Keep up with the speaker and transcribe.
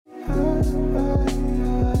I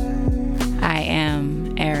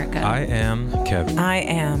am Erica. I am Kevin. I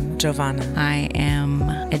am Giovanna. I am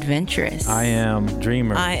adventurous. I am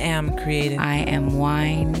dreamer. I am creative. I am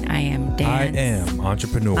wine. I am I dance. am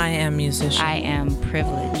entrepreneur. I am musician. I am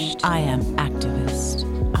privileged. I am activist.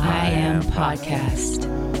 I am podcast.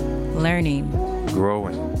 Learning.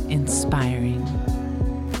 growing. Inspiring.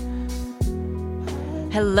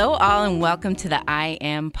 Hello, all, and welcome to the I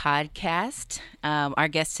Am podcast. Our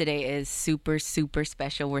guest today is super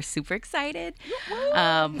special. We're super excited.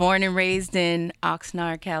 Born and raised in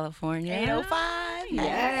Oxnard, California. 805.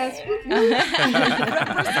 Yes.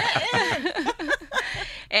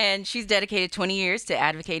 And she's dedicated 20 years to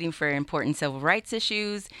advocating for important civil rights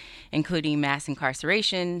issues, including mass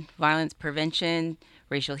incarceration, violence prevention,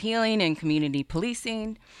 racial healing, and community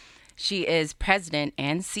policing. She is president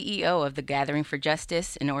and CEO of the Gathering for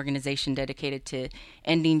Justice, an organization dedicated to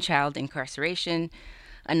ending child incarceration,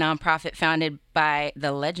 a nonprofit founded by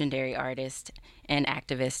the legendary artist and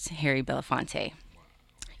activist Harry Belafonte.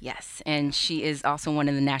 Yes, and she is also one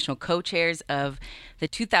of the national co-chairs of the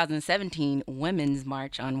 2017 Women's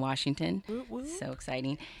March on Washington. So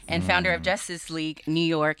exciting. And founder of Justice League New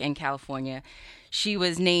York and California. She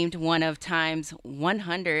was named one of Time's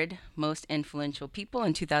 100 most influential people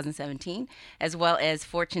in 2017, as well as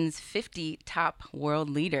Fortune's 50 top world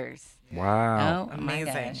leaders. Wow. Oh, my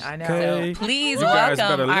Amazing. gosh. I know. Okay. So please You guys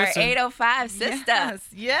welcome better our listen. 805 sister, Yes.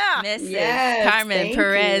 Yeah. Mrs. Yes, Carmen thank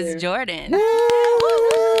Perez you. Jordan.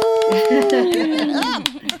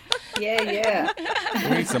 Yeah.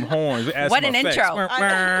 We need some horns. We add What some an effects. intro. Do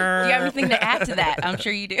you have anything to add to that? I'm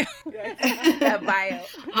sure you do. That bio.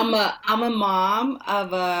 I'm a mom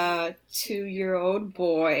of a 2-year-old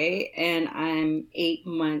boy, and I'm 8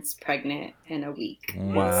 months pregnant in a week.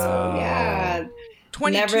 Wow. So yeah,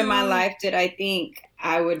 22. never in my life did I think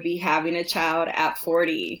I would be having a child at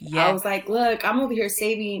 40. Yeah. I was like, look, I'm over here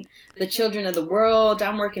saving the children of the world.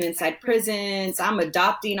 I'm working inside prisons. I'm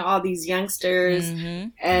adopting all these youngsters. Mm-hmm.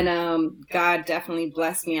 And God definitely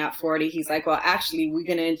blessed me at 40. He's like, well, actually, we're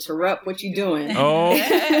going to interrupt what you're doing. Oh.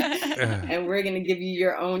 And we're going to give you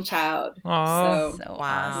your own child. Aw. So awesome.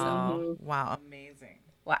 Wow. Mhm. Wow. Amazing.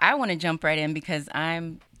 Well, I want to jump right in because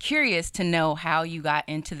I'm curious to know how you got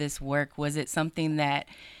into this work. Was it something that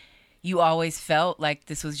you always felt like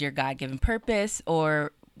this was your God-given purpose,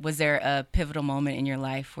 or was there a pivotal moment in your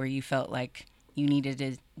life where you felt like you needed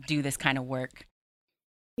to do this kind of work?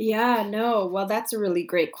 Yeah, no. Well, that's a really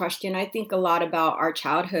great question. I think a lot about our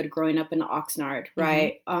childhood growing up in Oxnard,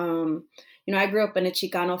 right? I grew up in a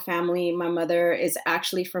Chicano family. My mother is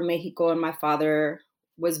actually from Mexico and my father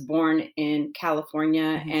was born in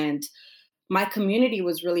California. Mhm. And my community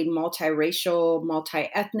was really multiracial,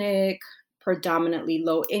 multi-ethnic, predominantly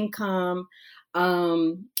low income.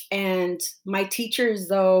 And my teachers,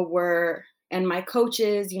 though, and my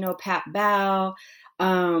coaches, Pat Bow,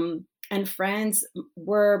 and friends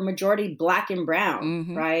were majority Black and brown,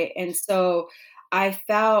 Mhm. right? And so I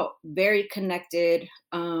felt very connected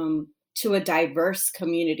to a diverse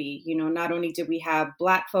community. Not only did we have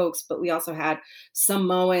Black folks, but we also had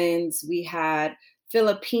Samoans, we had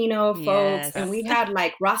Filipino folks, Yes. and we had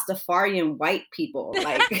like Rastafarian white people.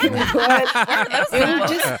 Like Where are those it from?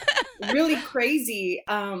 was just really crazy.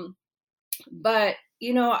 But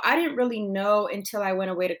I didn't really know until I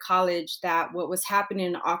went away to college that what was happening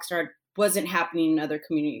in Oxnard wasn't happening in other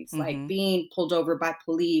communities, like Mhm. being pulled over by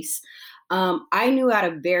police. I knew at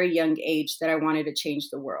a very young age that I wanted to change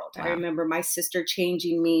the world. Wow. I remember my sister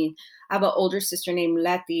changing me. I have an older sister named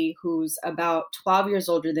Letty, who's about 12 years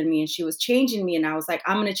older than me, and she was changing me. And I was like,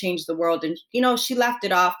 I'm going to change the world. And, she left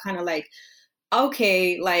it off kind of like,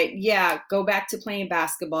 okay, like, yeah, go back to playing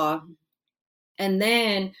basketball. And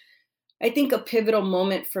then I think a pivotal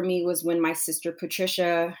moment for me was when my sister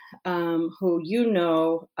Patricia, who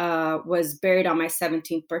was buried on my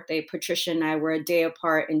 17th birthday. Patricia and I were a day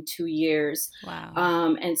apart in 2 years.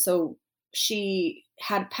 Wow. And so she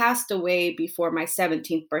had passed away before my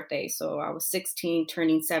 17th birthday. So I was 16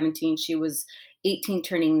 turning 17. She was 18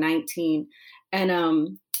 turning 19.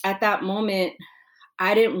 And at that moment,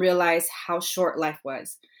 I didn't realize how short life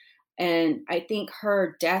was. And I think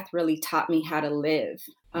her death really taught me how to live.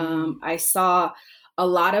 I saw a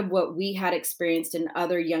lot of what we had experienced in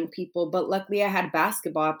other young people, but luckily I had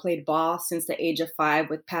basketball. I played ball since the age of 5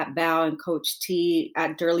 with Pat Bow and Coach T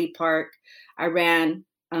at Durley Park. I ran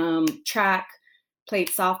track, played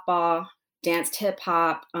softball, danced hip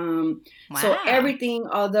hop. So Wow. everything,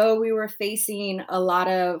 although we were facing a lot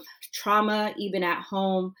of trauma, even at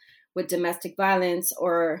home, with domestic violence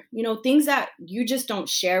or, things that you just don't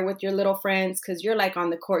share with your little friends because you're like on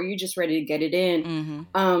the court, you're just ready to get it in.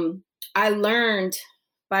 Mhm. I learned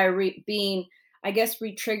by being, I guess,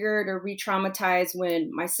 re-triggered or re-traumatized when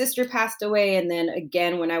my sister passed away. And then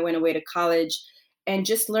again, when I went away to college, and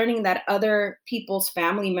just learning that other people's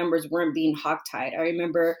family members weren't being hogtied. I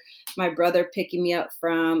remember my brother picking me up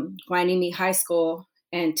from Guanimi High School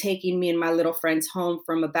and taking me and my little friends home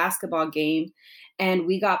from a basketball game. And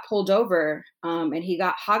we got pulled over, and he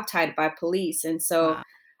got hogtied by police. And so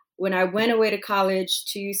when I went away to college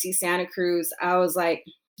to UC Santa Cruz, I was like,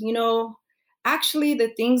 actually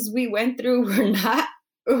the things we went through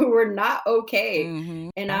were not okay. Mm-hmm.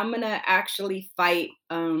 And I'm going to actually fight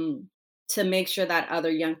to make sure that other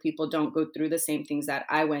young people don't go through the same things that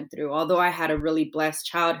I went through. Although I had a really blessed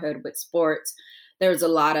childhood with sports, there's a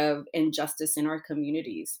lot of injustice in our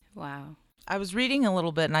communities. Wow. I was reading a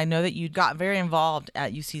little bit, and I know that you got very involved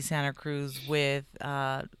at UC Santa Cruz with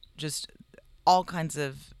just all kinds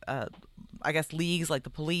of, leagues like the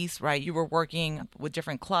police, right? You were working with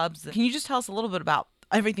different clubs. Can you just tell us a little bit about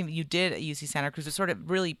everything that you did at UC Santa Cruz? It sort of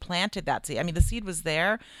really planted that seed. I mean, the seed was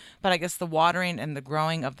there, but I guess the watering and the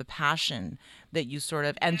growing of the passion that you sort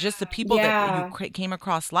of, and just the people that you came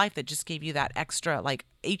across life that just gave you that extra, like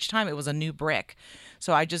each time it was a new brick.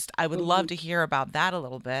 So I would love to hear about that a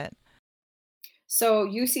little bit. So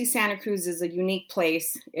UC Santa Cruz is a unique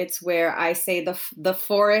place. It's where I say the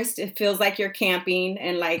forest, it feels like you're camping,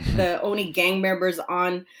 and like the only gang members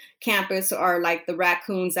on campus are like the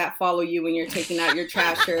raccoons that follow you when you're taking out your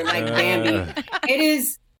trash, or like Bambi.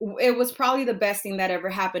 It was probably the best thing that ever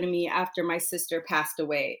happened to me after my sister passed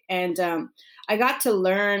away. And I got to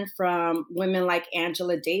learn from women like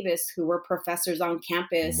Angela Davis, who were professors on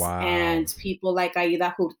campus, and people like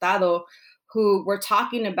Aida Hurtado, who were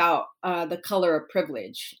talking about the color of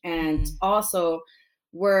privilege, and also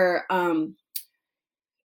were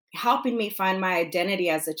helping me find my identity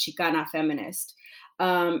as a Chicana feminist.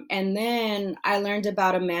 And then I learned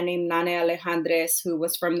about a man named Nane Alejandres, who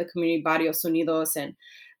was from the community Barrios Unidos, and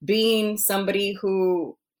being somebody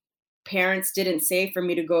who parents didn't save for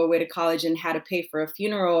me to go away to college and had to pay for a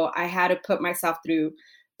funeral, I had to put myself through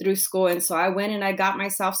school. And so I went and I got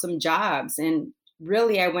myself some jobs, and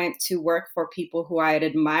really, I went to work for people who I had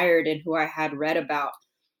admired and who I had read about.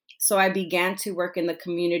 So I began to work in the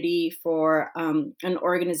community for an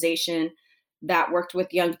organization that worked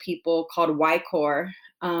with young people called YCOR,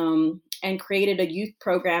 and created a youth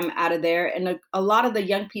program out of there. And a lot of the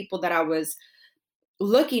young people that I was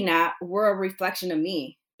looking at were a reflection of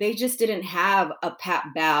me. They just didn't have a Pat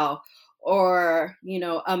Bow or,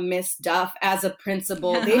 a Miss Duff as a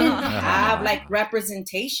principal. They didn't have like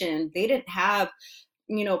representation. They didn't have,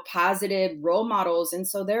 positive role models. And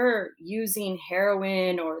so they're using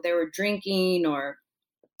heroin, or they were drinking, or,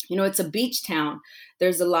 it's a beach town.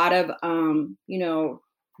 There's a lot of,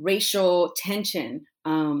 racial tension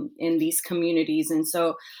in these communities. And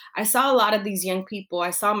so I saw a lot of these young people.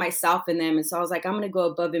 I saw myself in them. And so I was like, I'm going to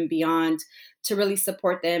go above and beyond to really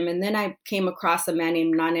support them. And then I came across a man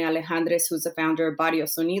named Nane Alejandres, who's the founder of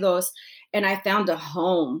Barrios Unidos, and I found a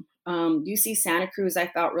home. UC Santa Cruz, I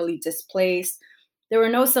felt really displaced. There were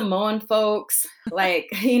no Samoan folks, like,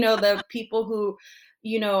 the people who,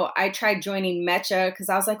 I tried joining Mecha because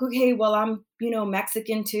I was like, okay, well, I'm,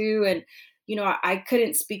 Mexican too. And, I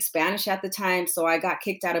couldn't speak Spanish at the time, so I got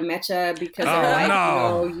kicked out of Mecha because they're like,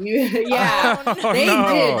 they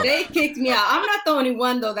did. They kicked me out. I'm not the only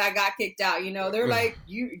one though that got kicked out. They're like,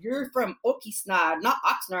 you're from Oquisnad, not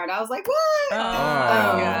Oxnard. I was like, what?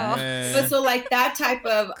 But so like that type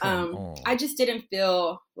of, I just didn't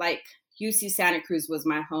feel like UC Santa Cruz was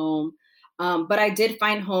my home. But I did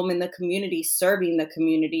find home in the community, serving the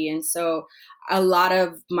community. And so a lot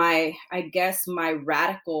of my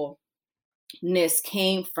radicalness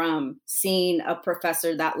came from seeing a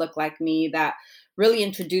professor that looked like me, that really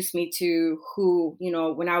introduced me to who,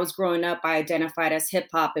 when I was growing up, I identified as hip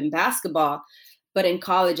hop and basketball. But in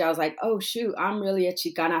college, I was like, oh, shoot, I'm really a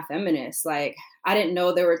Chicana feminist. Like, I didn't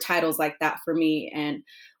know there were titles like that for me. And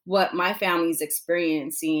what my family's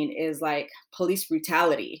experiencing is like police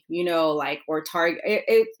brutality, or target.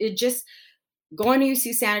 It just, going to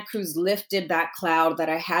UC Santa Cruz lifted that cloud that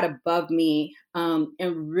I had above me,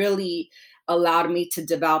 and really allowed me to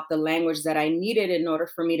develop the language that I needed in order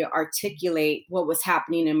for me to articulate what was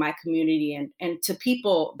happening in my community and to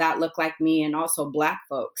people that look like me, and also Black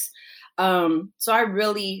folks. So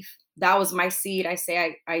that was my seed.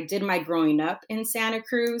 I did my growing up in Santa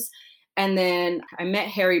Cruz. And then I met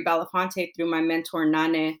Harry Belafonte through my mentor,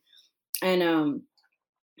 Nane. And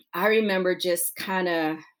I remember just kind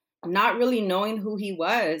of not really knowing who he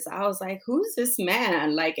was. I was like, who's this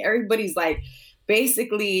man? Like, everybody's like,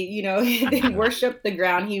 basically, they worship the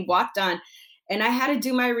ground he walked on. And I had to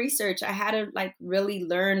do my research. I had to like really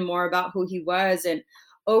learn more about who he was. And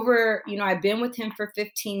I've been with him for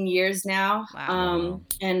 15 years now. Wow.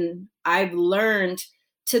 And I've learned,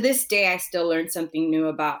 to this day, I still learn something new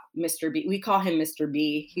about Mr. B. We call him Mr.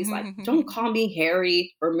 B. He's like, don't call me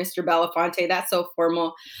Harry or Mr. Belafonte. That's so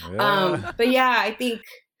formal. Yeah. But yeah, I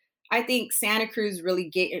think Santa Cruz really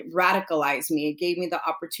radicalized me. It gave me the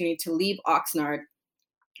opportunity to leave Oxnard,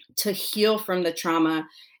 to heal from the trauma,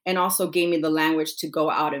 and also gave me the language to go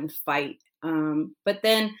out and fight. But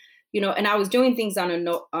then, and I was doing things on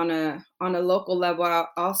a local level. I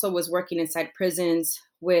also was working inside prisons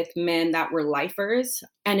with men that were lifers.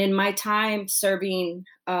 And in my time serving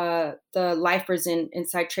the lifers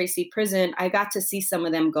inside Tracy Prison, I got to see some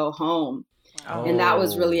of them go home. Oh. And that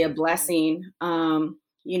was really a blessing.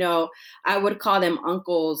 I would call them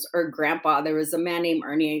uncles or grandpa. There was a man named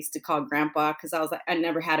Ernie I used to call grandpa because I was like, I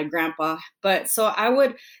never had a grandpa. But so I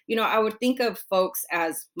would think of folks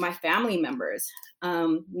as my family members.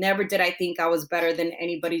 Never did I think I was better than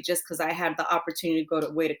anybody just because I had the opportunity to go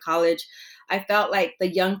away to college. I felt like the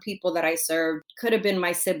young people that I served could have been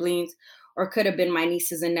my siblings or could have been my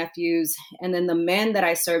nieces and nephews. And then the men that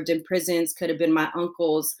I served in prisons could have been my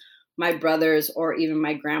uncles, my brothers, or even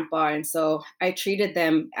my grandpa. And so I treated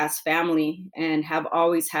them as family and have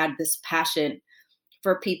always had this passion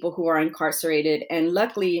for people who are incarcerated. And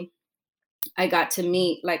luckily, I got to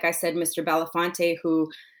meet, like I said, Mr. Belafonte,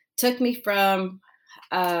 who took me from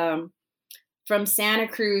Santa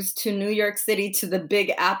Cruz to New York City to the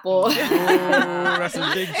Big Apple. Ooh, that's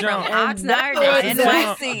a big jump. Oxnard to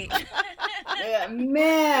NYC. Yeah,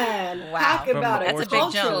 man, Wow. talk about That's a a big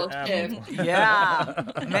cultural jump. shift. Yeah,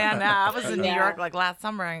 man, I was in New Yeah. York like last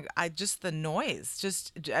summer, and I just the noise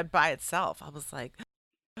just by itself, I was like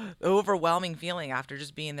overwhelming feeling after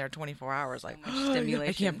just being there 24 hours, like I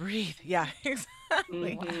Stimulation. can't breathe. Yeah,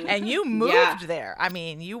 exactly. Mhm. And you moved Yeah. there. I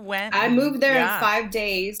mean, you went. I moved there Yeah. in 5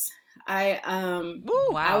 days. I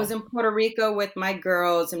Woo. Wow. I was in Puerto Rico with my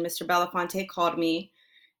girls, and Mr. Belafonte called me,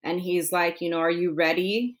 and he's like, are you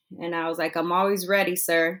ready? And I was like, I'm always ready,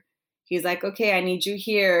 sir. He's like, okay, I need you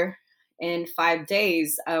here in 5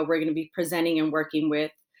 days. We're going to be presenting and working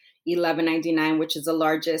with 1199, which is the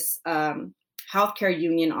largest healthcare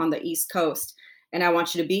union on the East Coast, and I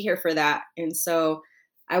want you to be here for that. And so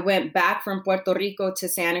I went back from Puerto Rico to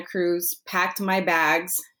Santa Cruz, packed my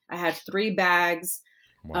bags. I had 3 bags.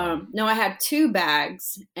 Wow. No, I had 2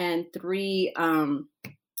 bags and 3. I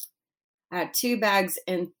had 2 bags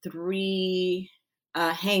and 3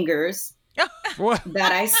 hangers What?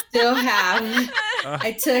 that I still have.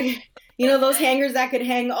 I took, those hangers that could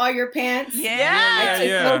hang all your pants. Yeah. I took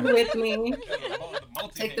Yeah. those with me.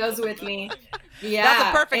 Took those with me. Yeah, That's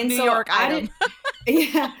a perfect and New so York I item.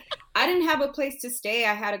 I didn't have a place to stay.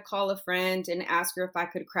 I had to call a friend and ask her if I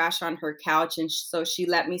could crash on her couch. And so she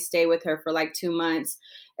let me stay with her for like 2 months.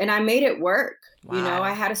 And I made it work. Wow.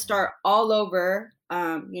 I had to start all over.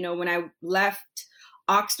 When I left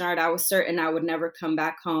Oxnard, I was certain I would never come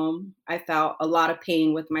back home. I felt a lot of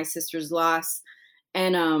pain with my sister's loss.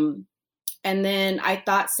 And then I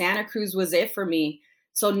thought Santa Cruz was it for me.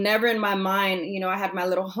 So never in my mind, I had my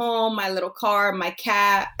little home, my little car, my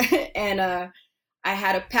cat, and I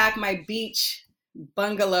had to pack my beach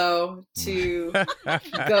bungalow to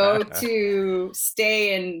go to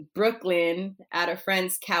stay in Brooklyn at a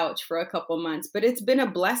friend's couch for a couple months. But it's been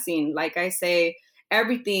a blessing. Like I say,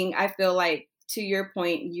 everything, I feel like, to your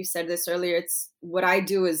point, you said this earlier, it's what I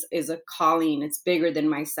do is a calling. It's bigger than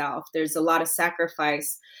myself. There's a lot of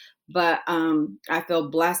sacrifice. But I feel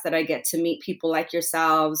blessed that I get to meet people like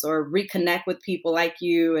yourselves or reconnect with people like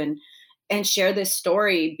you and share this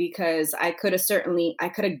story, because I could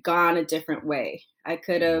have gone a different way. I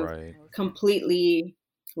could have Right. completely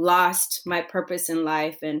lost my purpose in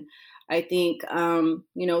life. And I think,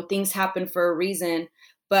 things happen for a reason.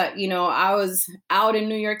 But, I was out in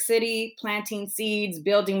New York City planting seeds,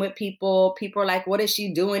 building with people. People are like, what is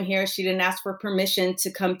she doing here? She didn't ask for permission to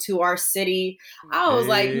come to our city. I was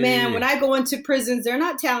like, man, when I go into prisons, they're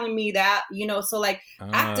not telling me that, so like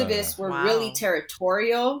activists were Wow. really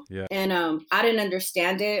territorial. Yeah. And I didn't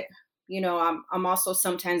understand it. I'm also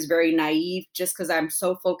sometimes very naive just because I'm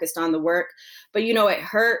so focused on the work. But, it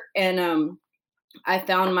hurt. And I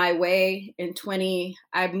found my way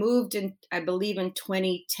I moved in, I believe in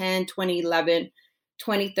 2010, 2011,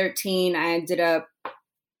 2013. I ended up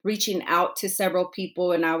reaching out to several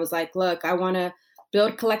people, and I was like, look, I want to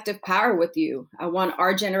build collective power with you. I want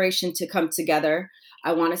our generation to come together.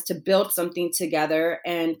 I want us to build something together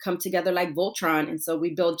and come together like Voltron. And so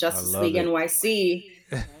we built Justice love League it. NYC.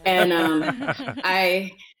 And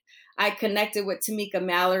I connected with Tamika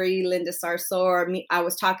Mallory, Linda Sarsour. I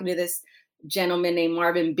was talking to this gentleman named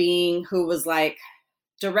Marvin Bean, who was like,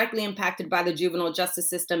 directly impacted by the juvenile justice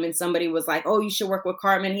system, and somebody was like, oh, you should work with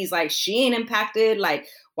Carmen. He's like, she ain't impacted. Like,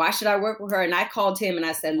 why should I work with her? And I called him and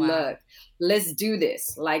I said, Wow. look, let's do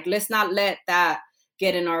this. Like, let's not let that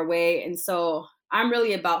get in our way. And so I'm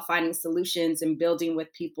really about finding solutions and building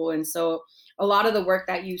with people. And so a lot of the work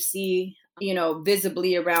that you see, you know,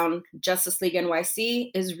 visibly around Justice League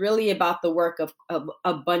NYC is really about the work of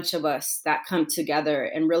a bunch of us that come together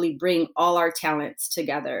and really bring all our talents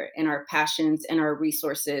together and our passions and our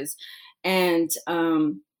resources. And,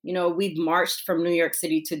 you know, we've marched from New York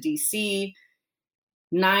City to DC,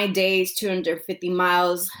 9 days, 250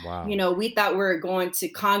 miles. Wow. You know, we thought we were going to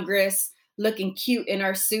Congress looking cute in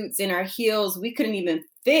our suits, in our heels. We couldn't even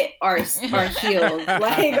fit our heels.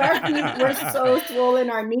 Like, our feet were so swollen.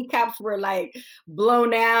 Our kneecaps were like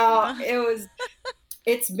blown out.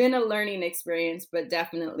 It's been a learning experience, but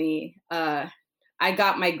definitely I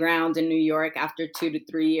got my ground in New York after 2 to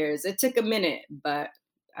 3 years. It took a minute, but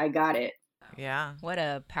I got it. Yeah. What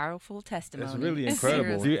a powerful testimony. That's really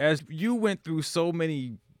incredible. As you went through so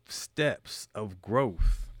many steps of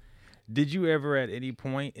growth, did you ever at any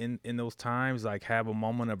point in those times like have a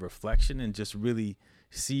moment of reflection and just really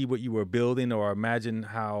see what you were building, or imagine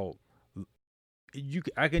how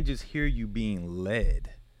I can just hear you being led?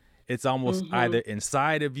 It's almost either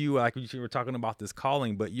inside of you, like you were talking about this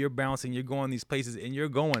calling, but you're bouncing, you're going these places and you're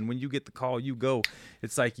going. When you get the call, you go.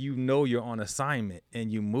 It's like, you know, you're on assignment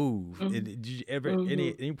and you move. Did you ever,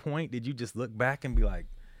 any point, did you just look back and be like,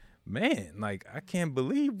 man, like, I can't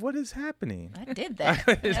believe what is happening? I did that.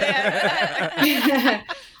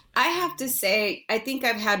 I have to say, I think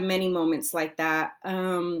I've had many moments like that.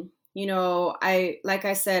 You know, like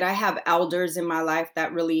I said, I have elders in my life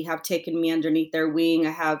that really have taken me underneath their wing.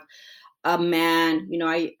 I have a man, you know,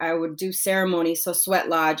 I would do ceremonies, so Sweat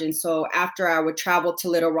Lodge. And so after I would travel to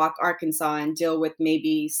Little Rock, Arkansas and deal with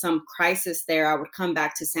maybe some crisis there, I would come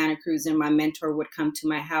back to Santa Cruz and my mentor would come to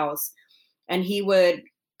my house and he would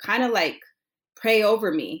kind of like pray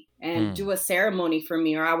over me and do a ceremony for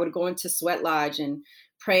me. Or I would go into Sweat Lodge and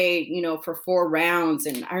pray, you know, for 4 rounds.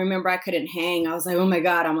 And I remember I couldn't hang. I was like, oh my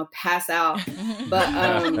God, I'm gonna pass out.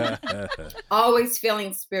 But always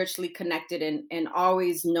feeling spiritually connected and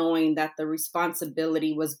always knowing that the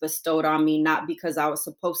responsibility was bestowed on me, not because I was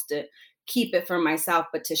supposed to keep it for myself,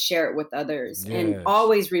 but to share it with others. Yes. And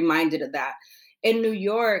always reminded of that. In New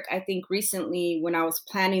York, I think recently when I was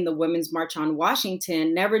planning the Women's March on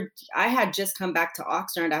Washington, I had just come back to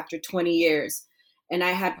Oxnard after 20 years. And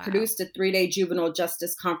I had produced a 3-day juvenile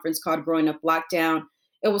justice conference called Growing Up Lockdown.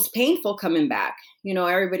 It was painful coming back. You know,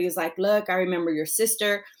 everybody was like, look, I remember your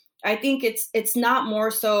sister. I think it's not more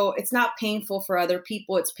so, it's not painful for other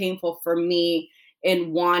people. It's painful for me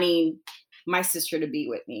in wanting my sister to be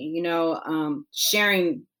with me, you know,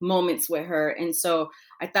 sharing moments with her. And so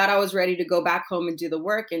I thought I was ready to go back home and do the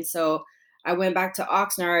work. And so I went back to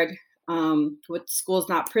Oxnard with School's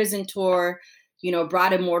Not Prison tour, you know,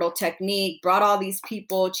 brought Immortal Technique, brought all these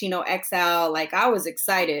people, Chino XL, like I was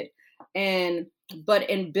excited. But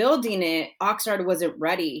in building it, Oxnard wasn't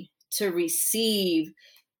ready to receive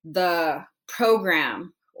the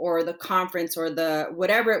program or the conference or the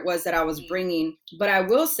whatever it was that I was bringing. But I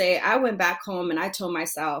will say, I went back home and I told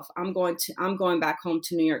myself, I'm going back home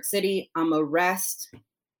to New York City. I'm gonna rest.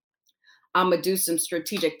 I'm gonna do some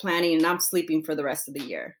strategic planning and I'm sleeping for the rest of the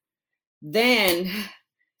year. Then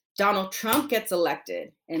Donald Trump gets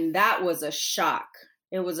elected. And that was a shock.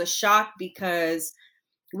 It was a shock because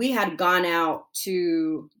we had gone out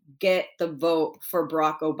to get the vote for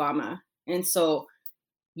Barack Obama. And so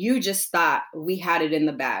you just thought we had it in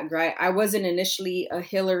the bag, right? I wasn't initially a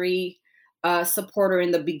Hillary supporter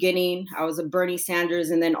in the beginning. I was a Bernie Sanders.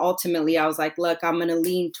 And then ultimately I was like, look, I'm going to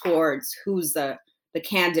lean towards who's the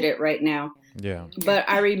candidate right now. Yeah. But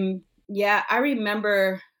I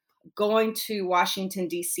remember going to Washington,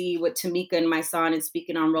 D.C. with Tamika and my son and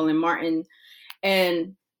speaking on Roland Martin.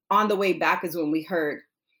 And on the way back is when we heard.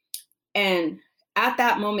 And at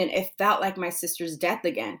that moment, it felt like my sister's death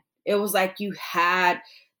again. It was like you had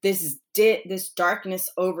this darkness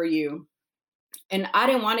over you. And I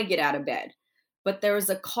didn't want to get out of bed. But there was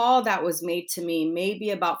a call that was made to me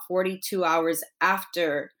maybe about 42 hours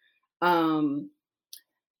after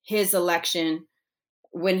his election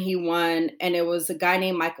when he won. And it was a guy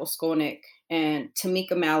named Michael Skolnick and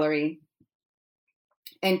Tamika Mallory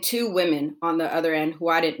and 2 women on the other end who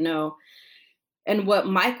I didn't know. And what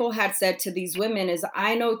Michael had said to these women is,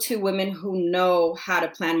 I know 2 women who know how to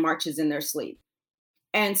plan marches in their sleep.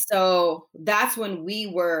 And so that's when we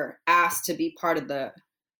were asked to be part of the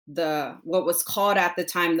what was called at the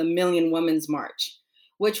time the Million Women's March,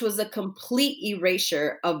 which was a complete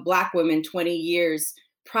erasure of Black women 20 years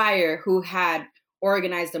prior who had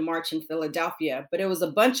organized a march in Philadelphia, but it was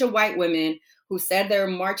a bunch of white women who said they were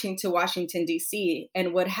marching to Washington, D.C.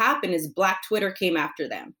 And what happened is Black Twitter came after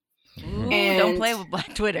them. Ooh, And don't play with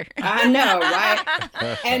Black Twitter. I know,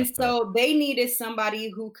 right? And so they needed somebody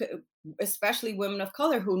who could, especially women of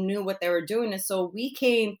color, who knew what they were doing. And so we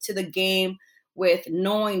came to the game with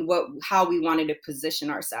knowing how we wanted to position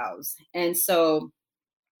ourselves. And so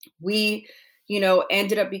we,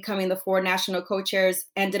 ended up becoming the 4 national co-chairs,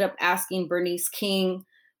 ended up asking Bernice King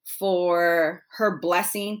for her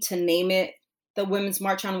blessing to name it the Women's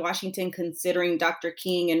March on Washington, considering Dr.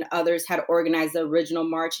 King and others had organized the original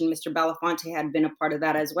march, and Mr. Belafonte had been a part of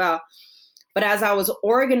that as well. But as I was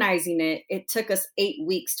organizing it, it took us 8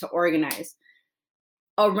 weeks to organize.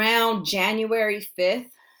 Around January 5th,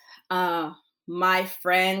 my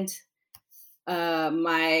friend,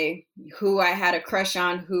 who I had a crush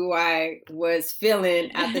on, who I was feeling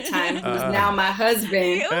at the time, who's now my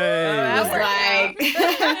husband,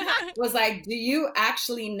 was like, do you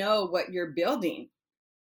actually know what you're building?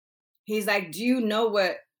 He's like, do you know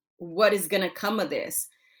what is going to come of this?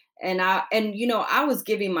 And I was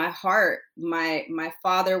giving my heart. My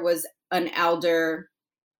father was an elder.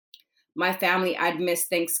 My family, I'd missed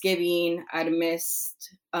Thanksgiving, I'd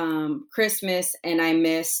missed Christmas, and I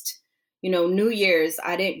missed, New Year's.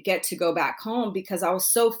 I didn't get to go back home because I was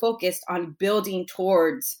so focused on building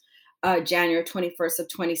towards January 21st of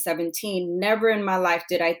 2017. Never in my life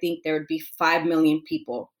did I think there would be 5 million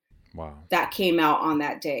people that came out on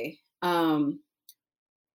that day.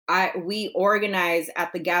 We organize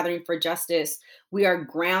at the Gathering for Justice. We are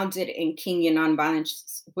grounded in Kingian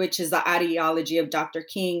nonviolence, which is the ideology of Dr.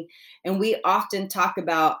 King. And we often talk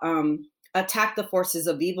about attack the forces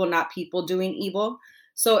of evil, not people doing evil.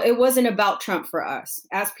 So it wasn't about Trump for us.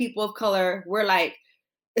 As people of color, we're like,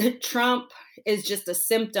 Trump is just a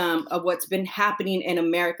symptom of what's been happening in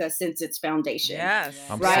America since its foundation. Yes.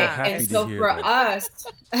 I'm right. so happy And so to hear for that. us,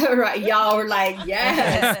 right, y'all were like,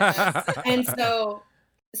 yes. And so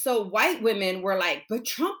white women were like, but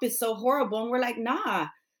Trump is so horrible. And we're like, nah,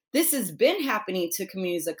 this has been happening to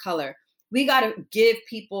communities of color. We got to give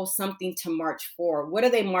people something to march for. What are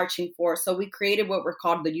they marching for? So we created what were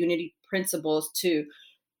called the unity principles to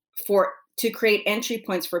create entry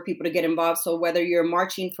points for people to get involved. So whether you're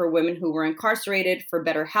marching for women who were incarcerated, for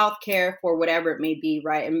better health care, for whatever it may be,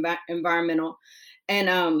 right, environmental.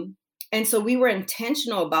 And so we were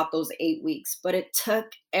intentional about those 8 weeks, but it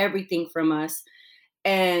took everything from us.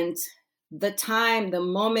 And the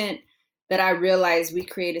moment that I realized we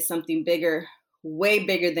created something bigger, way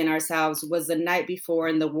bigger than ourselves, was the night before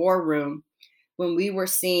in the war room, when we were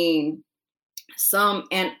seeing some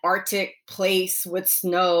Antarctic place with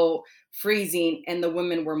snow freezing and the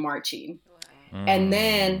women were marching. And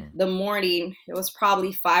then the morning, it was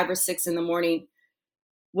probably 5 or 6 in the morning,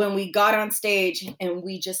 when we got on stage and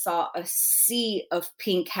we just saw a sea of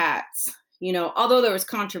pink hats. Although there was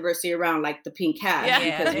controversy around like the pink hat,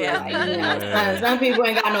 because we're like, some people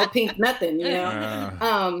ain't got no pink nothing,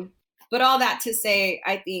 But all that to say,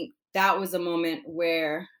 I think that was a moment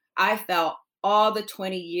where I felt all the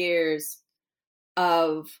 20 years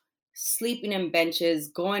of sleeping in benches,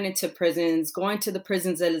 going into prisons, going to the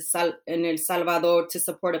prisons in El Salvador to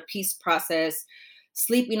support a peace process,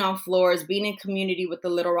 sleeping on floors, being in community with the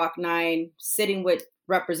Little Rock Nine, sitting with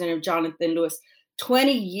Representative Jonathan Lewis.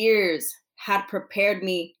 20 years had prepared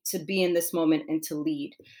me to be in this moment and to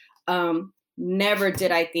lead. Never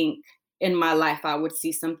did I think in my life I would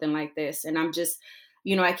see something like this. And I'm just,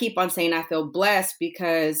 I keep on saying I feel blessed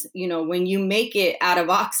because, when you make it out of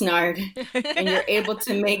Oxnard and you're able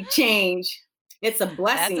to make change, it's a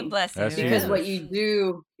blessing. That's a blessing. That's Because huge. what you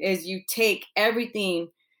do is you take everything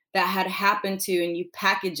that had happened to you and you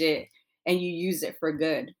package it and you use it for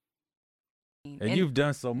good. And you've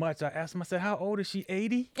done so much. I asked him, I said, how old is she,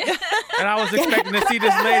 80? And I was expecting to see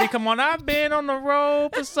this lady come on. I've been on the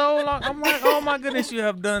road for so long. I'm like, oh my goodness, you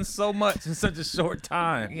have done so much in such a short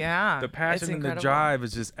time. Yeah. The it's passion and the incredible. drive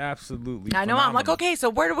is just absolutely I know. I'm like, phenomenal. okay,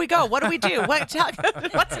 so where do we go? What do we do? What's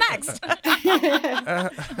next?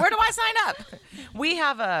 Where do I sign up? We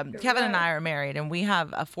have Kevin and I are married, and we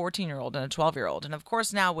have a 14-year-old and a 12-year-old. And of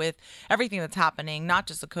course, now with everything that's happening, not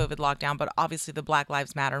just the COVID lockdown, but obviously the Black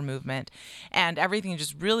Lives Matter movement, and everything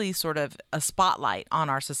just really sort of a spotlight on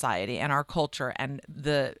our society and our culture and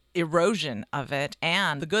the erosion of it,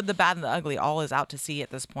 and the good, the bad, and the ugly all is out to sea at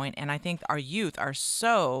this point. And I think our youth are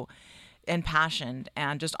so impassioned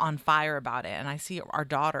and just on fire about it. And I see our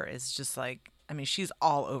daughter is just like, I mean, she's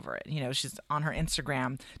all over it. She's on her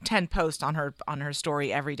Instagram, 10 posts on her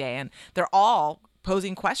story every day, and they're all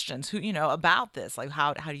posing questions about this. Like,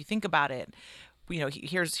 how do you think about it?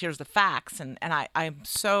 Here's the facts. And I'm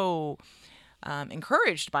so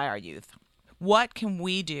encouraged by our youth. What can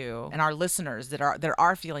we do, and our listeners that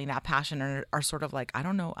are feeling that passion and are sort of like, I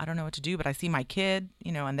don't know what to do, but I see my kid,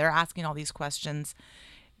 and they're asking all these questions.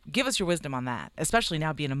 Give us your wisdom on that, especially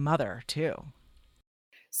now being a mother too.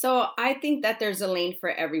 So I think that there's a lane for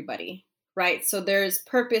everybody, right? So there's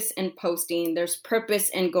purpose in posting, there's purpose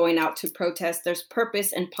in going out to protest, there's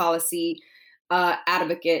purpose in policy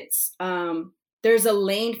advocates. There's a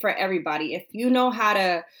lane for everybody. If you know how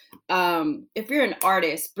to, if you're an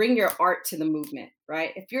artist, bring your art to the movement,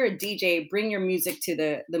 right? If you're a DJ, bring your music to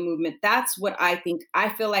the movement. That's what I think. I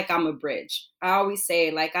feel like I'm a bridge. I always say,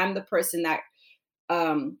 like, I'm the person that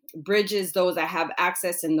bridges those that have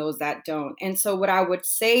access and those that don't. And so what I would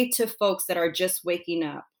say to folks that are just waking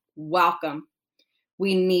up, welcome.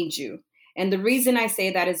 We need you. And the reason I say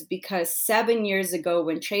that is because 7 years ago,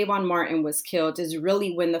 when Trayvon Martin was killed, is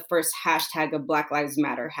really when the first hashtag of Black Lives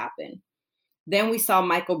Matter happened. Then we saw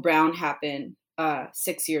Michael Brown happen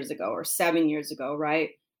 6 years ago or 7 years ago,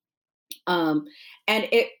 right? And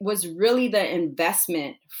it was really the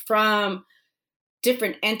investment from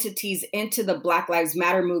different entities into the Black Lives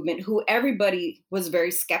Matter movement, who everybody was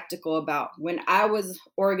very skeptical about. When I was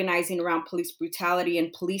organizing around police brutality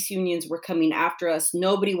and police unions were coming after us,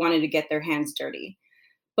 nobody wanted to get their hands dirty.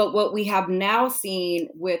 But what we have now seen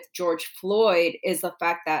with George Floyd is the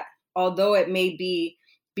fact that although it may be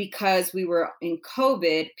because we were in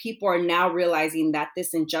COVID, people are now realizing that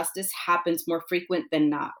this injustice happens more frequent than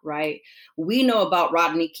not, right? We know about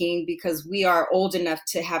Rodney King because we are old enough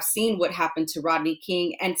to have seen what happened to Rodney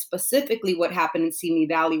King, and specifically what happened in Simi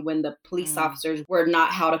Valley when the police officers were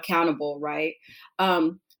not held accountable, right?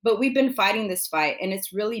 But we've been fighting this fight, and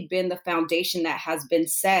it's really been the foundation that has been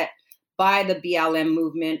set by the BLM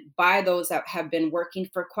movement, by those that have been working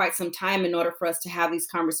for quite some time in order for us to have these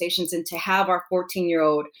conversations and to have our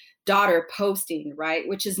 14-year-old daughter posting, right?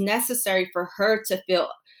 Which is necessary for her to feel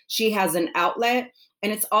she has an outlet.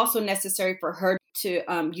 And it's also necessary for her to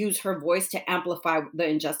use her voice to amplify the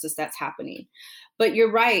injustice that's happening. But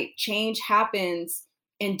you're right, change happens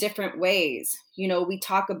in different ways. We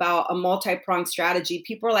talk about a multi-pronged strategy.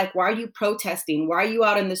 People are like, why are you protesting? Why are you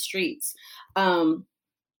out in the streets?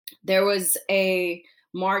 There was a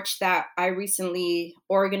march that I recently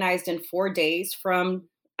organized in 4 days from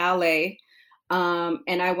LA.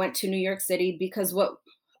 And I went to New York City because what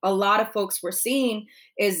a lot of folks were seeing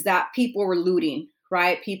is that people were looting,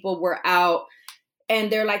 right? People were out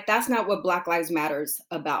and they're like, that's not what Black Lives Matter is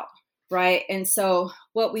about, right? And so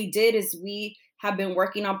what we did is we have been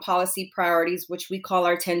working on policy priorities, which we call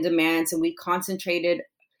our 10 demands. And we concentrated,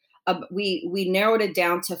 we narrowed it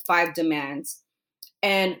down to 5 demands.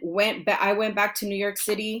 And I went back to New York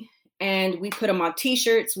City and we put them on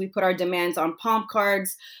T-shirts. We put our demands on palm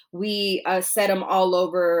cards. We set them all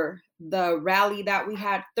over the rally that we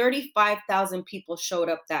had. 35,000 people showed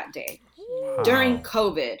up that day. Wow. During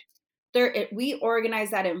COVID. We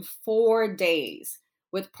organized that in 4 days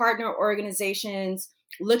with partner organizations,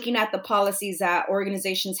 looking at the policies that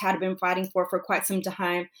organizations had been fighting for quite some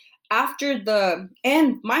time.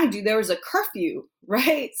 And mind you, there was a curfew,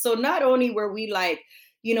 right? So not only were we like,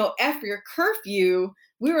 F your curfew,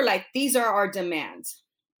 we were like, these are our demands.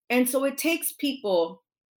 And so it takes people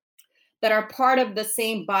that are part of the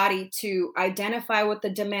same body to identify what the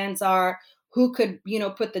demands are, who could,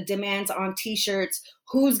 put the demands on T-shirts,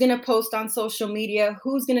 who's going to post on social media,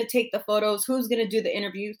 who's going to take the photos, who's going to do the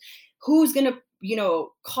interviews, who's going to,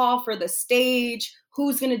 call for the stage,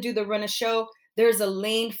 who's going to do the run of show. There's a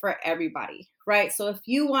lane for everybody, right? So if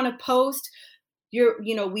you want to post,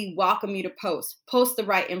 we welcome you to post the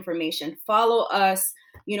right information, follow us,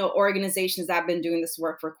 organizations that have been doing this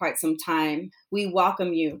work for quite some time. We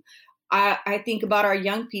welcome you. I think about our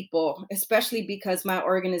young people, especially because my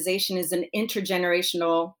organization is an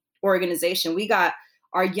intergenerational organization. We got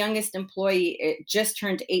our youngest employee, it just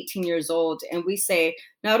turned 18 years old. And we say,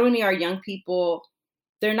 not only are young people,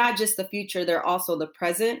 they're not just the future, they're also the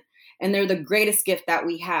present. And they're the greatest gift that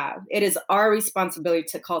we have. It is our responsibility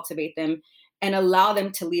to cultivate them and allow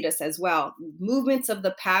them to lead us as well. Movements of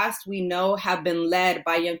the past, we know, have been led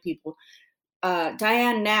by young people.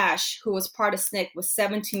 Diane Nash, who was part of SNCC, was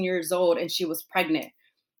 17 years old and she was pregnant.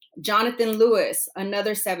 Jonathan Lewis,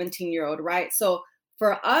 another 17-year-old, right? So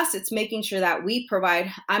for us, it's making sure that we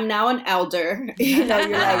provide. I'm now an elder. You're like,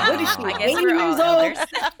 what is she, 80 years old?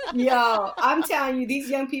 Yo, I'm telling you, these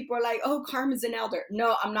young people are like, oh, Carmen's an elder.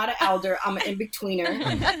 No, I'm not an elder. I'm an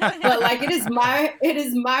in-betweener. But like, it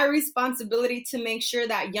is my responsibility to make sure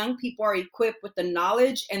that young people are equipped with the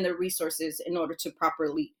knowledge and the resources in order to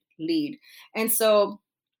properly lead. And so,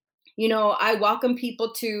 I welcome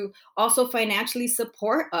people to also financially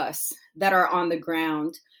support us that are on the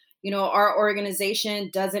ground. Our organization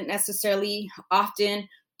doesn't necessarily often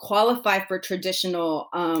qualify for traditional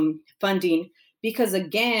funding because,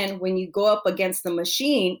 again, when you go up against the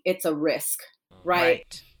machine, it's a risk,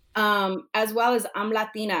 right? As well as I'm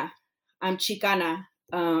Latina, I'm Chicana.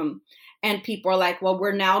 And people are like, well,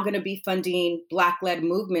 we're now going to be funding Black-led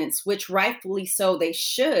movements, which rightfully so, they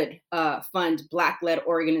should fund Black-led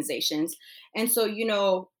organizations. And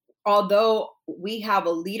so, although we have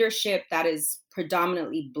a leadership that is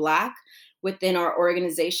predominantly Black within our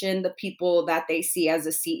organization, the people that they see as a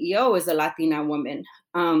CEO is a Latina woman.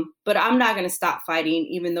 But I'm not going to stop fighting,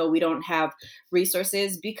 even though we don't have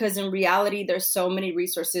resources, because in reality, there's so many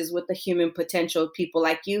resources with the human potential of people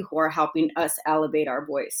like you who are helping us elevate our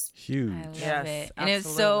voice. Huge. I love Yes, it. And it's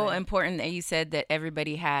so absolutely. important that you said that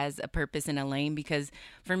everybody has a purpose in a lane, because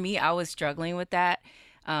for me, I was struggling with that.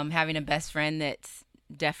 Having a best friend that's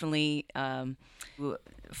definitely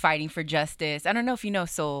fighting for justice. I don't know if you know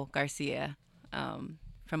Sol Garcia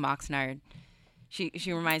from Oxnard.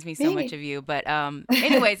 She reminds me so much of you. But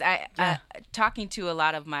anyways, I talking to a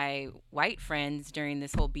lot of my white friends during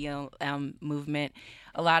this whole BLM movement,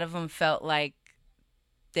 a lot of them felt like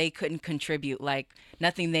they couldn't contribute, like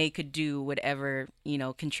nothing they could do would ever,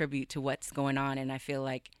 contribute to what's going on. And I feel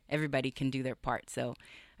like everybody can do their part. So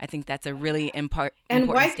I think that's a really important And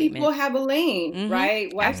white statement. people have a lane,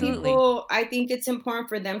 right? White Absolutely. people, I think it's important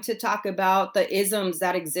for them to talk about the isms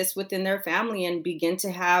that exist within their family and begin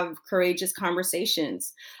to have courageous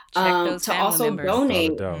conversations. Check those To family also members.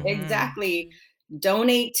 donate, Without a doubt. exactly,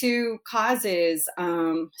 donate to causes,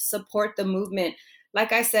 support the movement.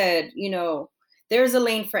 Like I said, there's a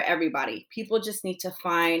lane for everybody. People just need to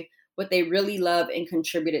find what they really love and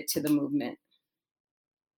contribute it to the movement.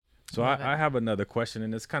 So I have another question,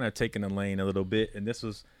 and it's kind of taking the lane a little bit. And this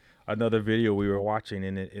was another video we were watching,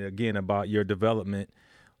 and again, about your development.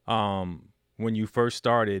 When you first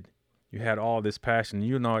started, you had all this passion.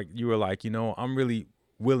 You were like, I'm really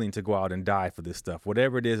willing to go out and die for this stuff.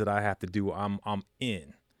 Whatever it is that I have to do, I'm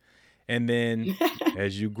in. And then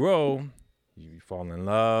as you grow, you fall in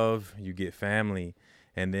love, you get family,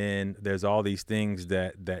 and then there's all these things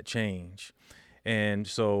that change. And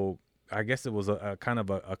so I guess it was a kind of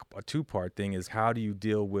a two-part thing, is how do you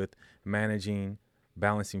deal with balancing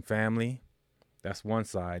family? That's one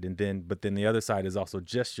side. But then the other side is also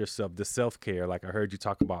just yourself, the self-care. Like I heard you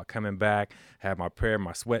talk about coming back, have my prayer,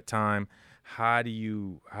 my sweat time. How do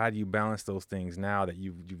you balance those things now that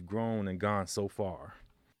you've grown and gone so far?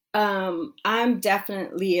 I'm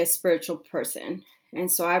definitely a spiritual person.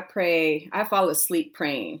 And so I pray, I fall asleep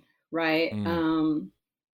praying, right? And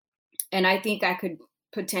I think I could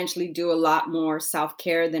potentially do a lot more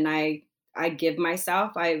self-care than I give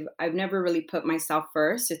myself. I've never really put myself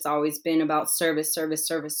first. It's always been about service, service,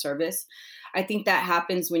 service, service. I think that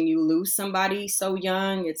happens when you lose somebody so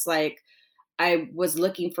young. It's like I was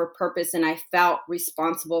looking for purpose and I felt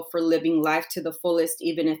responsible for living life to the fullest,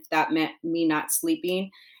 even if that meant me not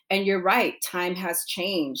sleeping. And you're right, time has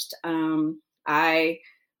changed. I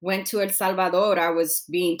went to El Salvador. I was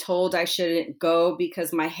being told I shouldn't go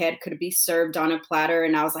because my head could be served on a platter.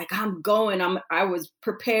 And I was like, I'm going. I was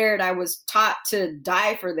prepared. I was taught to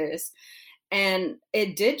die for this. And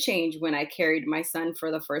it did change when I carried my son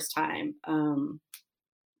for the first time.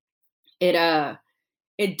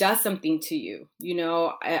 It does something to you.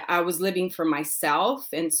 I was living for myself.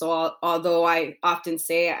 And so although I often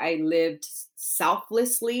say I lived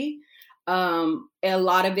selflessly, a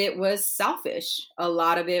lot of it was selfish. A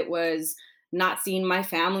lot of it was not seeing my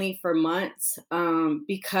family for months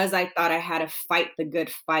because I thought I had to fight the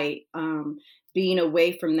good fight. Being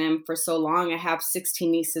away from them for so long. I have 16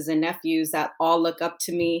 nieces and nephews that all look up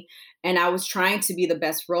to me. And I was trying to be the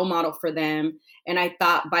best role model for them. And I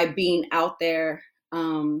thought by being out there,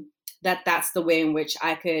 that's the way in which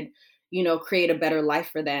I could, create a better life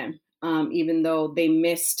for them. Even though they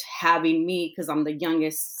missed having me because I'm the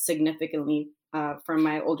youngest significantly from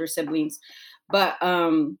my older siblings. But,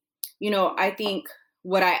 I think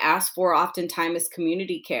what I ask for oftentimes is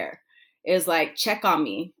community care, is like, check on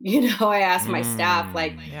me. I ask my staff,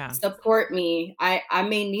 like, support me. I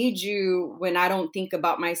may need you when I don't think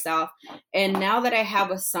about myself. And now that I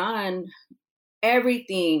have a son,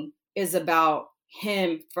 everything is about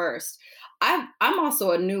him first. I'm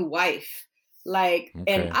also a new wife.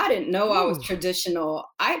 And I didn't know I was traditional.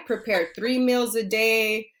 I prepared 3 meals a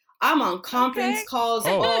day. I'm on conference calls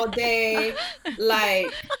all day.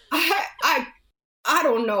 Like, I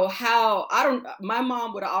don't know how. My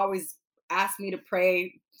mom would always ask me to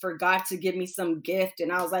pray for God to give me some gift.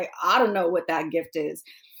 And I was like, I don't know what that gift is.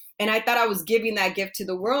 And I thought I was giving that gift to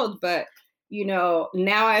the world. But,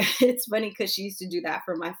 now it's funny because she used to do that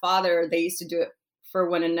for my father. They used to do it for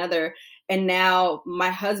one another. And now my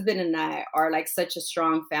husband and I are like such a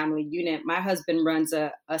strong family unit. My husband runs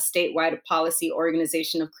a statewide policy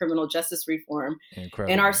organization of criminal justice reform.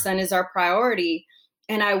 Incredible. And our son is our priority.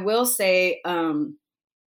 And I will say,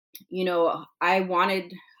 you know, I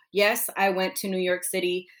went to New York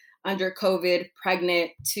City under COVID,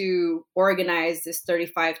 pregnant, to organize this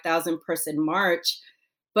 35,000 person march.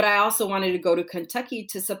 But I also wanted to go to Kentucky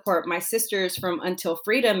to support my sisters from Until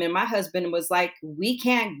Freedom. And my husband was like, we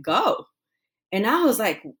can't go. And I was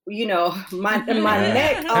like, you know, my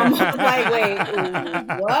neck almost like, wait,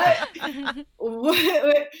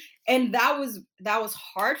 what? And that was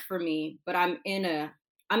hard for me. But I'm in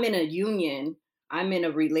a union. I'm in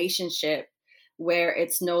a relationship where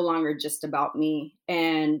it's no longer just about me.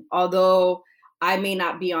 And although I may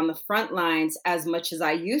not be on the front lines as much as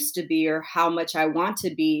I used to be or how much I want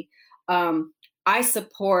to be, I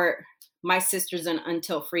support my sisters in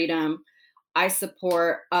Until Freedom. I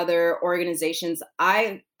support other organizations.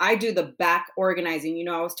 I do the back organizing. You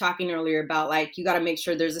know, I was talking earlier about like, you got to make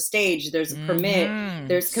sure there's a stage, there's a permit,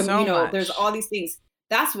 there's, there's all these things.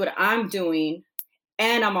 That's what I'm doing.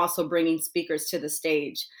 And I'm also bringing speakers to the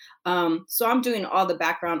stage. So I'm doing all the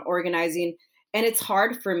background organizing. And it's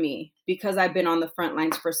hard for me because I've been on the front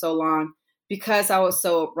lines for so long, because I was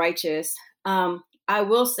so righteous. I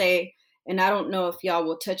will say, and I don't know if y'all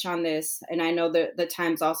will touch on this, and I know that the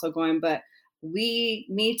time's also going, but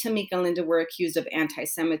me, Tamika and Linda were accused of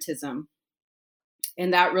anti-Semitism.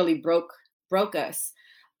 And that really broke us.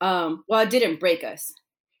 Well, it didn't break us.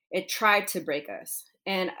 It tried to break us.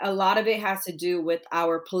 And a lot of it has to do with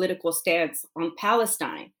our political stance on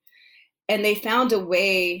Palestine. And they found a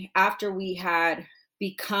way, after we had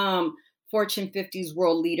become Fortune 50's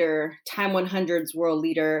world leader, Time 100's world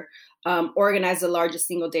leader, organized the largest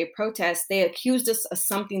single day protest, they accused us of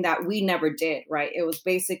something that we never did, right? It was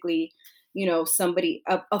basically, you know,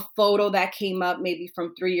 a photo that came up maybe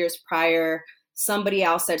from 3 years prior, somebody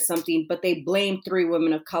else said something, but they blamed 3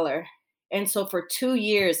 women of color. And so for 2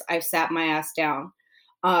 years, I've sat my ass down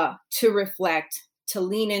to reflect, to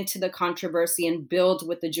lean into the controversy and build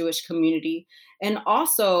with the Jewish community, and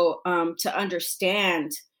also to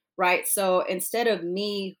understand, right? So instead of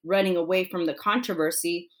me running away from the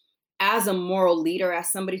controversy, as a moral leader,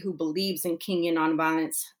 as somebody who believes in Kingian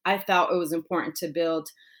nonviolence, I felt it was important to build.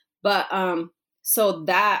 But so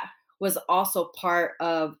that was also part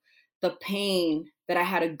of the pain that I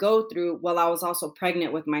had to go through while I was also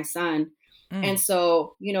pregnant with my son. And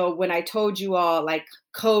so, you know, when I told you all like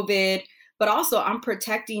COVID, but also I'm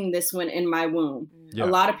protecting this one in my womb. Yeah. A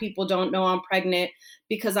lot of people don't know I'm pregnant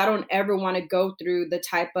because I don't ever want to go through the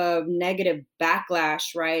type of negative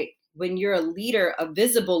backlash, right? When you're a leader, a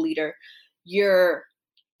visible leader, you're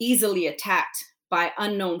easily attacked by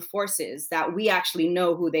unknown forces that we actually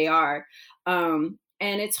know who they are. And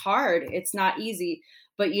it's hard. It's not easy.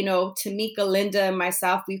 But, you know, Tamika, Linda, and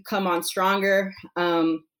myself, we've come on stronger.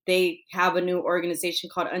 They have a new organization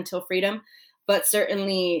called Until Freedom. But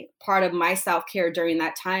certainly part of my self-care during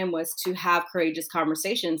that time was to have courageous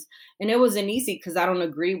conversations. And it wasn't easy because I don't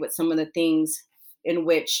agree with some of the things in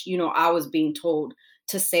which, you know, I was being told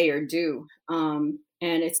to say or do. And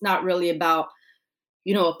it's not really about,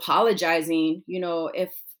 you know, apologizing. You know,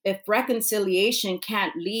 if reconciliation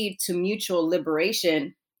can't lead to mutual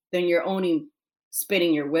liberation, then you're only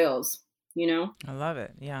spinning your wheels, you know? I love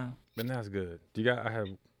it. Yeah. But that's good. I have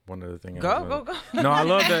one other thing. Go. No, I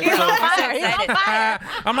love that.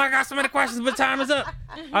 I'm like, I got so many questions, but time is up.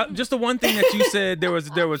 Just the one thing that you said, there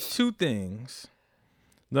was 2 things.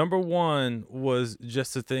 Number one was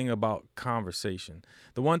just the thing about conversation.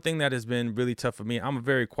 The one thing that has been really tough for me, I'm a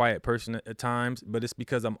very quiet person at times, but it's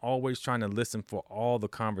because I'm always trying to listen for all the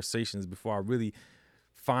conversations before I really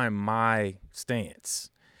find my stance.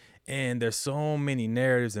 And there's so many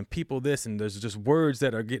narratives and people this, and there's just words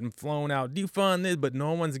that are getting flown out, defund this, but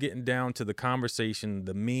no one's getting down to the conversation,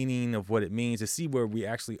 the meaning of what it means, to see where we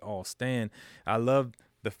actually all stand. I love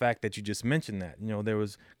the fact that you just mentioned that, you know, there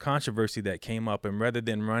was controversy that came up, and rather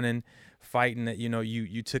than running, fighting that, you know,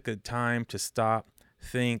 you took a time to stop,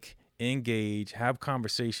 think, engage, have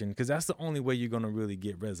conversation, because that's the only way you're going to really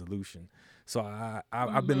get resolution. So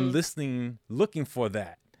I've been listening, looking for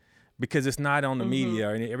that, because it's not on the media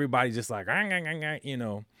and everybody's just like, you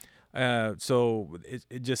know. So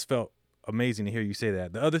it just felt amazing to hear you say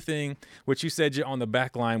that. The other thing, which you said you're on the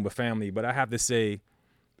back line with family, but I have to say,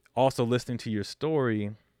 also listening to your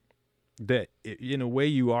story, that in a way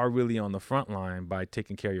you are really on the front line by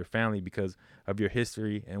taking care of your family because of your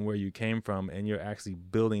history and where you came from, and you're actually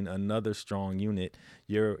building another strong unit.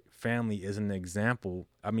 Your family is an example.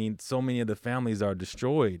 I mean, so many of the families are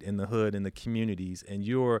destroyed in the hood, in the communities, and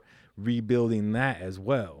you're rebuilding that as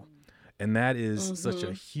well. And that is such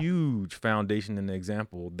a huge foundation and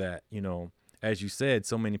example that, as you said,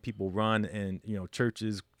 so many people run, and,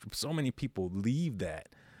 churches, so many people leave that.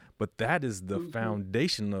 But that is the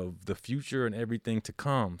foundation of the future and everything to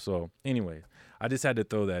come. So anyway, I just had to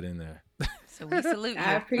throw that in there. So we salute you.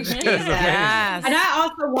 I appreciate that. Yes. And I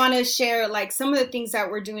also want to share, like, some of the things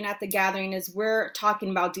that we're doing at the gathering is we're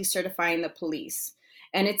talking about decertifying the police.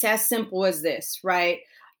 And it's as simple as this, right?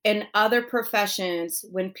 In other professions,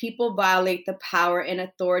 when people violate the power and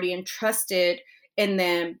authority entrusted in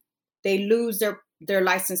them, they lose their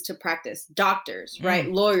license to practice. Doctors,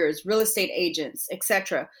 right? Lawyers, real estate agents,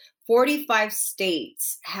 etc. 45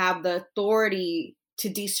 states have the authority to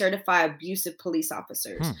decertify abusive police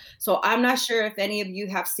officers. So I'm not sure if any of you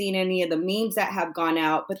have seen any of the memes that have gone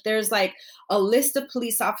out, but there's like a list of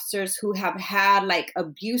police officers who have had like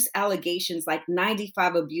abuse allegations, like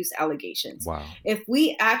 95 abuse allegations. Wow. If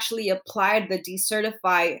we actually applied the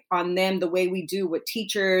decertify on them the way we do with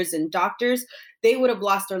teachers and doctors, they would have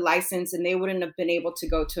lost their license and they wouldn't have been able to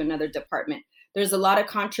go to another department. There's a lot of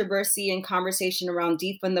controversy and conversation around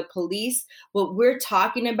defund the police. What we're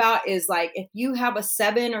talking about is like, if you have a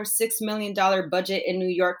 $7 or $6 million budget in New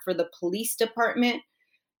York for the police department,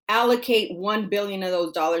 allocate $1 billion of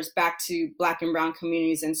those dollars back to Black and brown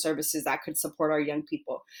communities and services that could support our young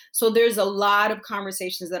people. So there's a lot of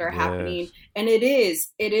conversations that are happening, and it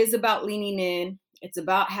is about leaning in. It's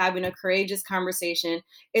about having a courageous conversation.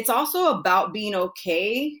 It's also about being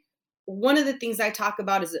okay. One of the things I talk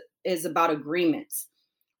about is about agreements.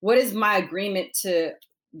 What is my agreement to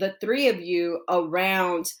the three of you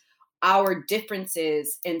around our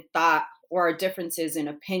differences in thought or our differences in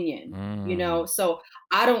opinion? So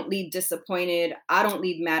I don't leave disappointed. I don't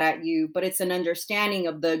leave mad at you, but it's an understanding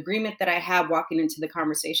of the agreement that I have walking into the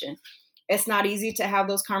conversation. It's not easy to have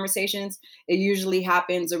those conversations. It usually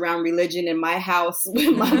happens around religion in my house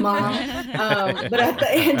with my mom. But at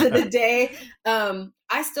the end of the day,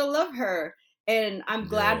 I still love her. And I'm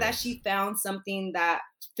glad that she found something that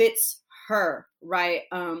fits her, right?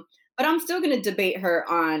 But I'm still going to debate her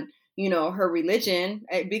on, her religion,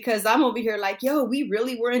 because I'm over here like, yo, we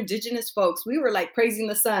really were indigenous folks. We were like praising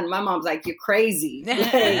the sun. My mom's like, you're crazy.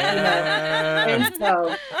 And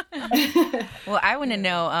so. Well, I want to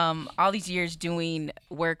know, all these years doing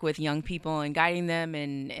work with young people and guiding them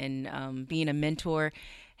and being a mentor,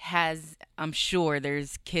 I'm sure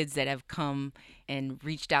there's kids that have come and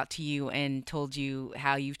reached out to you and told you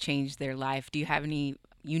how you've changed their life. Do you have any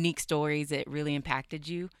unique stories that really impacted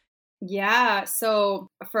you? Yeah. So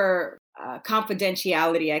for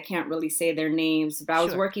confidentiality, I can't really say their names, but I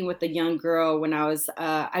was working with a young girl when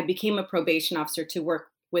I became a probation officer to work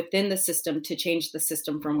within the system to change the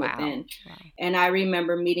system from within. Wow. And I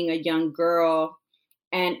remember meeting a young girl,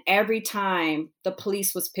 and every time the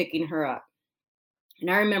police was picking her up. And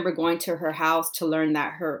I remember going to her house to learn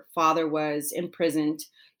that her father was imprisoned.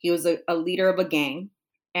 He was a leader of a gang,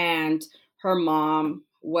 and her mom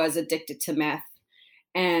was addicted to meth.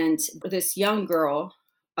 And this young girl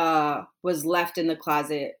was left in the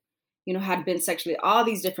closet, had been sexually, all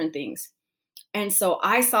these different things. And so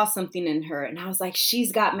I saw something in her, and I was like,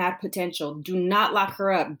 she's got mad potential. Do not lock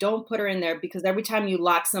her up. Don't put her in there, because every time you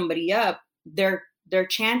lock somebody up, their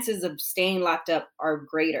chances of staying locked up are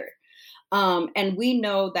greater. And we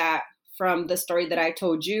know that from the story that I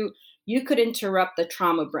told you, you could interrupt the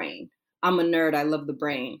trauma brain. I'm a nerd. I love the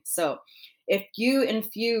brain. So if you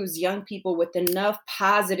infuse young people with enough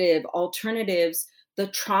positive alternatives, the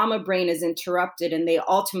trauma brain is interrupted and they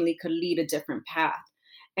ultimately could lead a different path.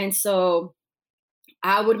 And so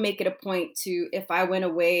I would make it a point to, if I went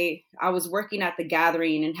away, I was working at the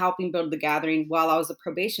gathering and helping build the gathering while I was a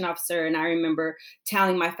probation officer. And I remember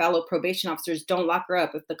telling my fellow probation officers, don't lock her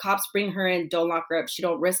up. If the cops bring her in, don't lock her up. She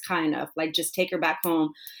don't risk high enough. Like, just take her back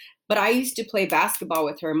home. But I used to play basketball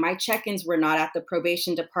with her. My check-ins were not at the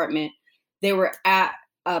probation department. They were at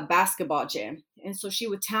a basketball gym. And so she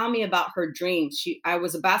would tell me about her dreams. I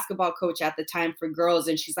was a basketball coach at the time for girls.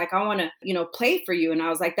 And she's like, I want to, play for you. And I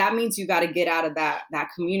was like, that means you got to get out of that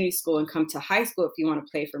community school and come to high school if you want to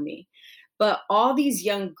play for me. But all these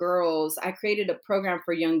young girls, I created a program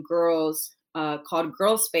for young girls called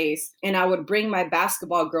Girl Space. And I would bring my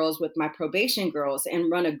basketball girls with my probation girls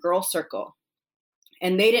and run a girl circle.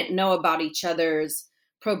 And they didn't know about each other's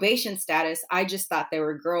probation status. I just thought they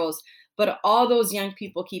were girls. but all those young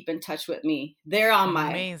people keep in touch with me. They're on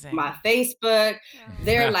Amazing. my Facebook.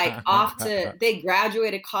 They're like they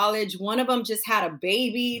graduated college. One of them just had a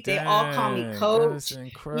baby. They all call me Dang, that coach. is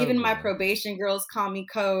incredible. Even my probation girls call me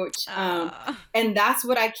coach. Aw. And that's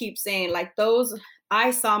what I keep saying. Like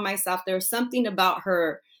I saw myself. There was something about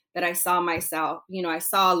her that I saw myself. I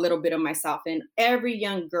saw a little bit of myself in every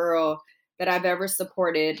young girl that I've ever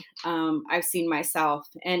supported. I've seen myself,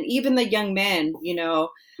 and even the young men.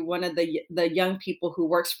 One of the young people who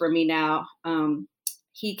works for me now,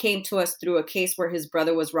 he came to us through a case where his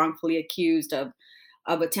brother was wrongfully accused of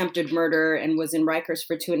attempted murder and was in Rikers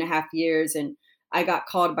for 2.5 years. And I got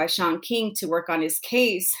called by Sean King to work on his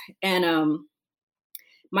case. And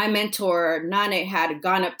my mentor, Nane, had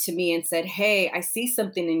gone up to me and said, "Hey, I see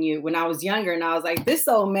something in you," when I was younger. And I was like, this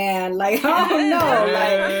old man, like, I don't know.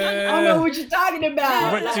 Like, I don't know what you're talking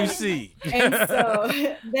about. What Like, you see? and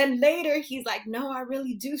so then later he's like, "No, I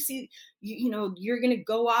really do see, you're going to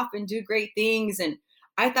go off and do great things." And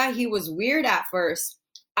I thought he was weird at first.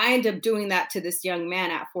 I ended up doing that to this young man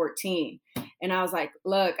at 14. And I was like,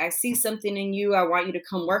 "Look, I see something in you. I want you to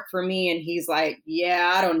come work for me." And he's like,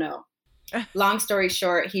 "Yeah, I don't know." Long story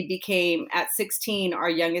short, he became at 16 our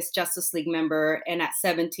youngest Justice League member, and at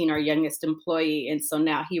 17 our youngest employee. And so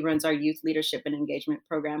now he runs our youth leadership and engagement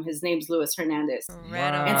program. His name's Luis Hernandez.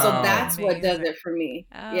 Right on. And so Wow. that's what does Amazing. it for me.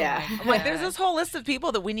 Oh Yeah. my I'm like, there's God. this whole list of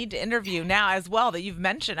people that we need to interview now as well that you've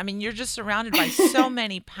mentioned. I mean, you're just surrounded by so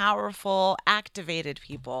many powerful, activated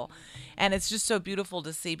people. And it's just so beautiful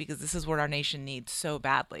to see, because this is what our nation needs so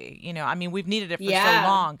badly. I mean, we've needed it for Yeah. so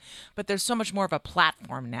long, but there's so much more of a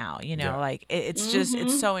platform now, Yeah. like it's just,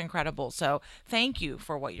 it's so incredible. So thank you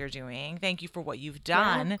for what you're doing. Thank you for what you've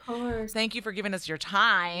done. Yeah, of course. Thank you for giving us your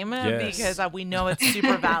time, Yes. because we know it's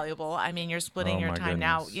super valuable. I mean, you're splitting Oh, your my time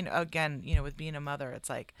now, goodness. again, with being a mother,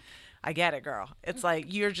 it's like, I get it, girl. It's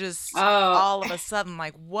like you're just Oh. all of a sudden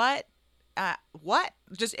like, what?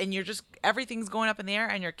 Just, and you're just, everything's going up in the air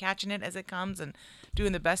and you're catching it as it comes and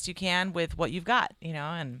doing the best you can with what you've got,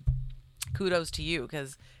 and kudos to you,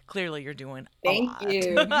 because clearly you're doing a Thank lot.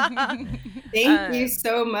 you. Thank you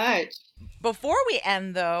so much. Before we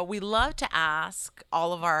end, though, we love to ask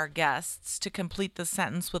all of our guests to complete the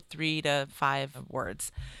sentence with 3 to 5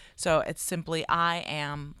 words. So it's simply, I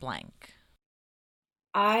am blank.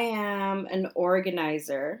 I am an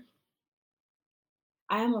organizer.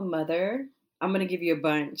 I am a mother. I'm going to give you a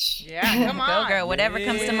bunch. Yeah, come Go, girl. Whatever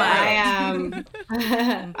comes to Yeah. I mind.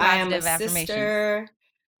 am I am a Positive affirmations. sister.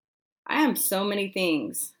 I am so many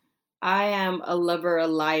things. I am a lover of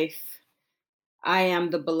life. I am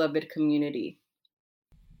the beloved community.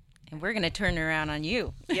 And we're going to turn around on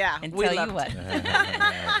you Yeah, and we tell love you what.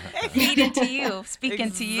 to. Feed into you. Speak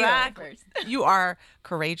into you. Exactly. You are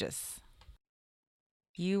courageous.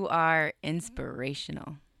 You are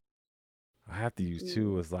inspirational. I have to use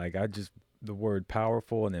two. It's like the word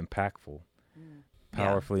powerful and impactful.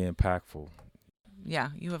 Powerfully impactful. Yeah,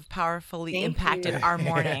 you have powerfully Thank impacted you. our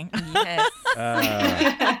morning. Yes.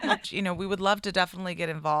 We would love to definitely get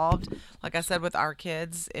involved. Like I said, with our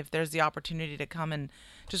kids, if there's the opportunity to come and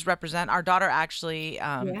just represent. Our daughter actually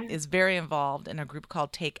is very involved in a group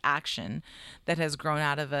called Take Action that has grown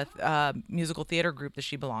out of a musical theater group that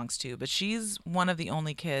she belongs to. But she's one of the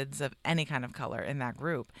only kids of any kind of color in that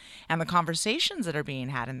group. And the conversations that are being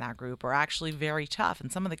had in that group are actually very tough.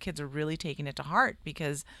 And some of the kids are really taking it to heart,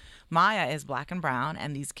 because Maya is black and brown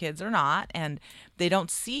and these kids are not, and they don't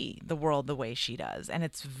see the world the way she does. And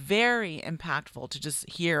it's very impactful to just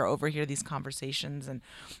overhear these conversations, and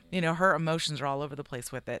her emotions are all over the place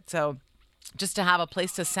with it. So just to have a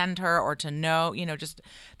place to send her, or to know, just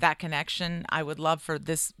that connection, I would love for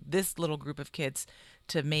this little group of kids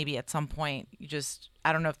to maybe at some point,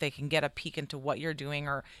 I don't know if they can get a peek into what you're doing,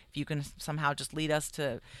 or if you can somehow just lead us to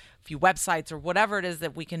a few websites or whatever it is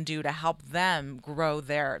that we can do to help them grow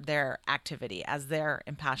their activity, as they're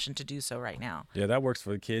impassioned to do so right now. Yeah, that works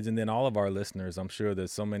for the kids. And then all of our listeners, I'm sure that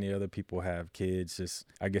so many other people have kids. Just,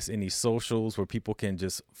 I guess, any socials where people can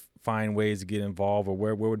just find ways to get involved, or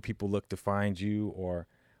where would people look to find you, or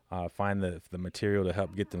find the material to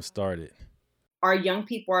help get them started? Our young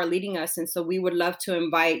people are leading us. And so we would love to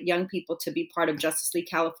invite young people to be part of Justice League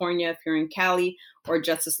California if you're in Cali, or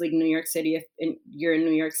Justice League New York City if you're in New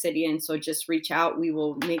York City. And so just reach out. We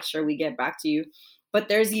will make sure we get back to you. But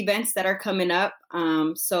there's events that are coming up.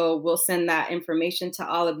 So we'll send that information to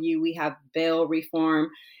all of you. We have bail reform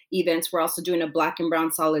events. We're also doing a Black and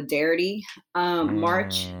Brown Solidarity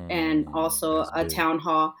march, and also a town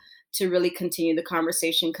hall to really continue the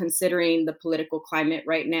conversation, considering the political climate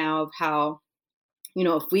right now of how,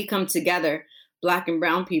 if we come together, Black and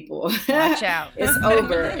brown people. Watch out. It's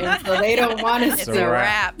over. And so they don't want us It's to. a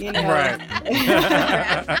wrap. You know? Right.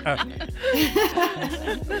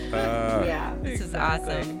 Yeah. This is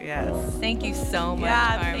awesome. Yes. Thank you so much,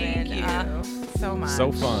 Yeah, Carmen. thank you so much.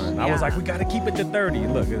 So fun. I was like, we got to keep it to 30.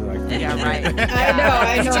 Look, it's like 50. Yeah, right. I know.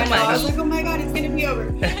 Too I was much. like, oh my God, it's going to be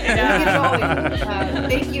over.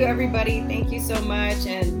 Thank you, everybody. Thank you so much.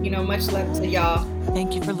 And, much love to y'all.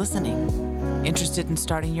 Thank you for listening. Interested in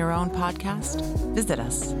starting your own podcast? Visit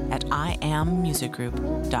us at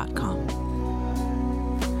iammusicgroup.com.